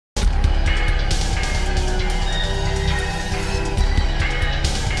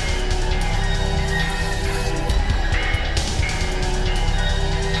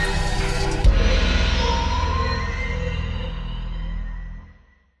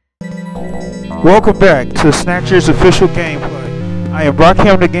Welcome back to Snatcher's official gameplay. I am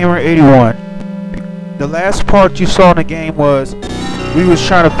Rockham the Gamer 81. The last part you saw in the game was we was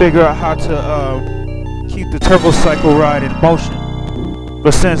trying to figure out how to keep the turbo cycle ride in motion.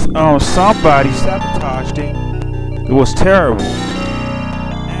 But since somebody sabotaged it, it was terrible.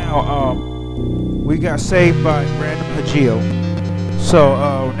 Now we got saved by random Hajio. So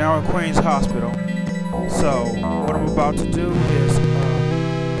now we're in Queen's Hospital. So what I'm about to do is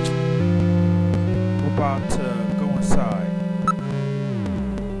we're about to go inside.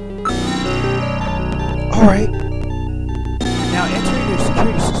 Alright. Now entering your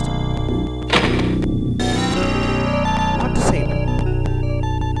security system. Not disabled.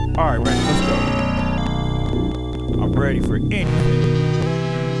 Alright, Randy, let's go. I'm ready for anything.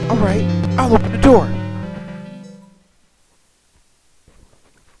 Alright, I'll open the door.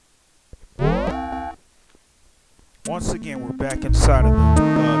 Once again, we're back inside of the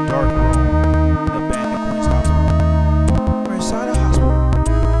dark room in the abandoned Queen's Hospital. We're inside the hospital.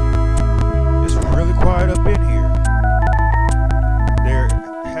 It's really quiet up in here. There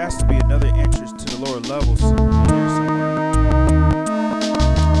has to be another entrance to the lower levels here somewhere.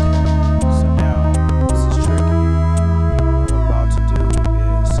 Okay, so now, this is tricky. What I'm about to do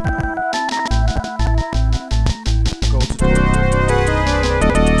is go to door 3.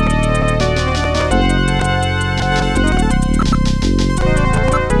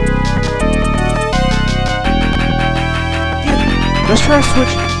 Let's try to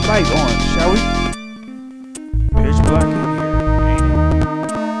switch light on, shall we? Pitch black in here, ain't it?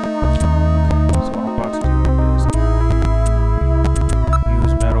 Okay, so what I'm about to do is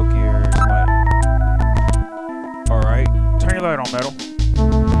use Metal Gear's light. Alright, turn your light on, Metal.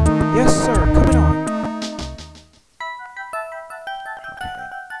 Yes, sir, coming on. Okay.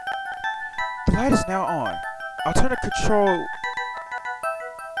 The light is now on. I'll turn the control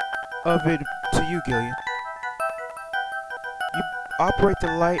of it to you, Gillian. Operate the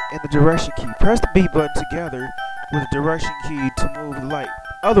light and the direction key. Press the B button together with the direction key to move the light.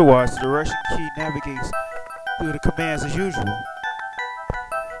 Otherwise, the direction key navigates through the commands as usual.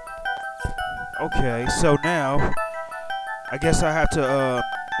 Okay, so now, I guess I have to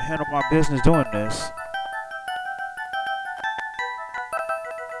handle my business doing this.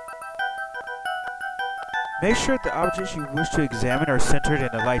 Make sure the objects you wish to examine are centered in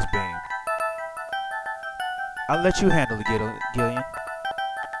the light's beam. I'll let you handle it, Gillian.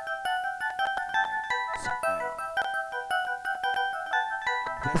 So now,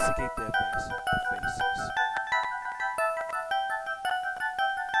 investigate that vase, the faces.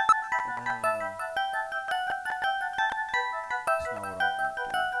 No. That's not what I want to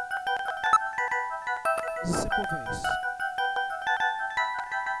do. It's a simple vase.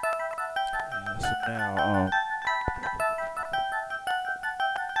 Yeah, so now,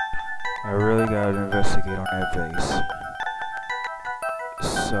 I really gotta investigate on that vase.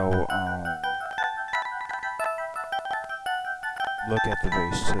 So, look at the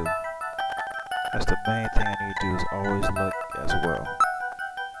vase too. That's the main thing I need to do, is always look as well.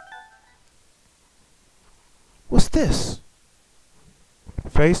 What's this?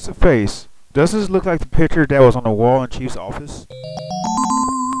 Face to face. Does this look like the picture that was on the wall in Chief's office?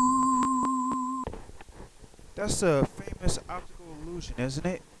 That's a famous optical illusion, isn't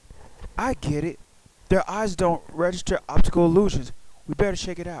it? I get it. Their eyes don't register optical illusions. We better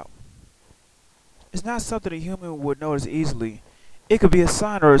check it out. It's not something a human would notice easily. It could be a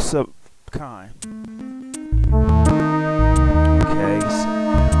sign or a sub-kind. Okay, so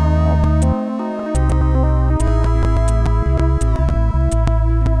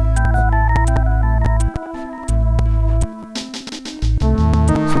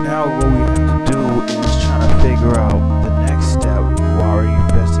now what we have to do is try to figure out the next step. We already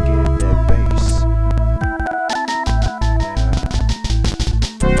investigated that base.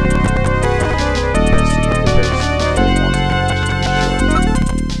 Investigate the base.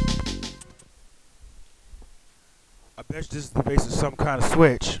 I bet this is the base of some kind of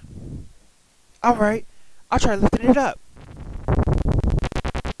switch. Alright, I'll try lifting it up.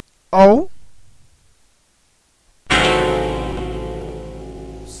 Oh?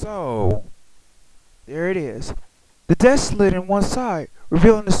 So, there it is. The desk slid in one side,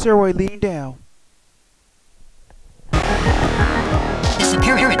 revealing the stairway leading down. This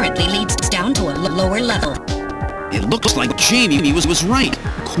apparently leads down to a lower level. It looks like Jamie was right.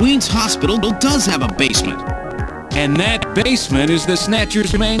 Queen's Hospital does have a basement. And that basement is the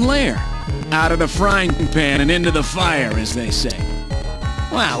Snatcher's main lair. Out of the frying pan and into the fire, as they say.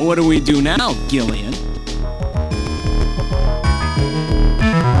 Well, what do we do now, Gillian?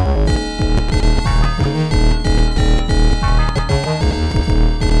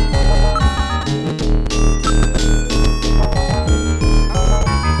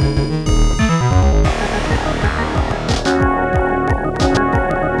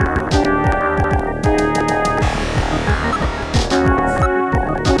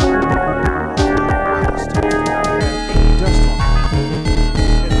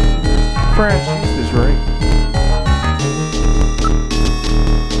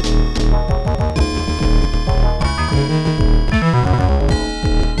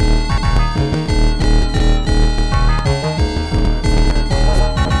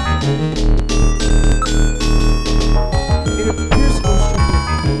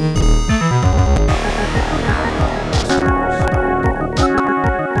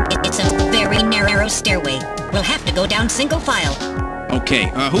 narrow stairway. We'll have to go down single file. Okay,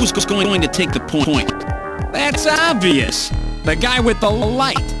 who's going to take the point? That's obvious. The guy with the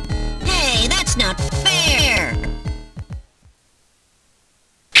light. Hey, that's not fair!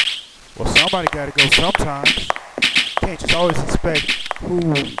 Well, somebody gotta go sometimes. Can't just always expect who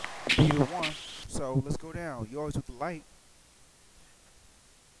be the one. So let's go down. You always with the light.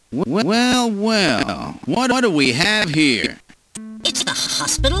 Well, what do we have here? It's the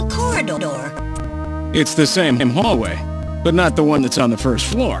hospital corridor. It's the same hallway, but not the one that's on the first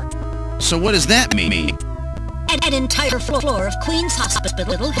floor. So what does that mean? An entire floor of Queen's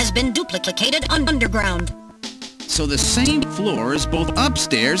Hospital has been duplicated underground. So the same floor is both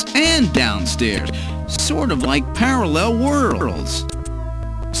upstairs and downstairs. Sort of like parallel worlds.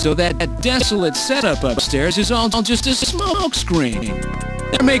 So that desolate setup upstairs is all just a smoke screen.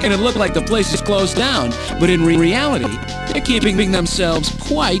 They're making it look like the place is closed down, but in reality, they're keeping themselves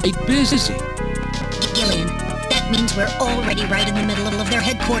quite busy. Gillian, that means we're already right in the middle of their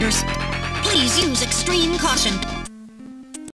headquarters. Please use extreme caution.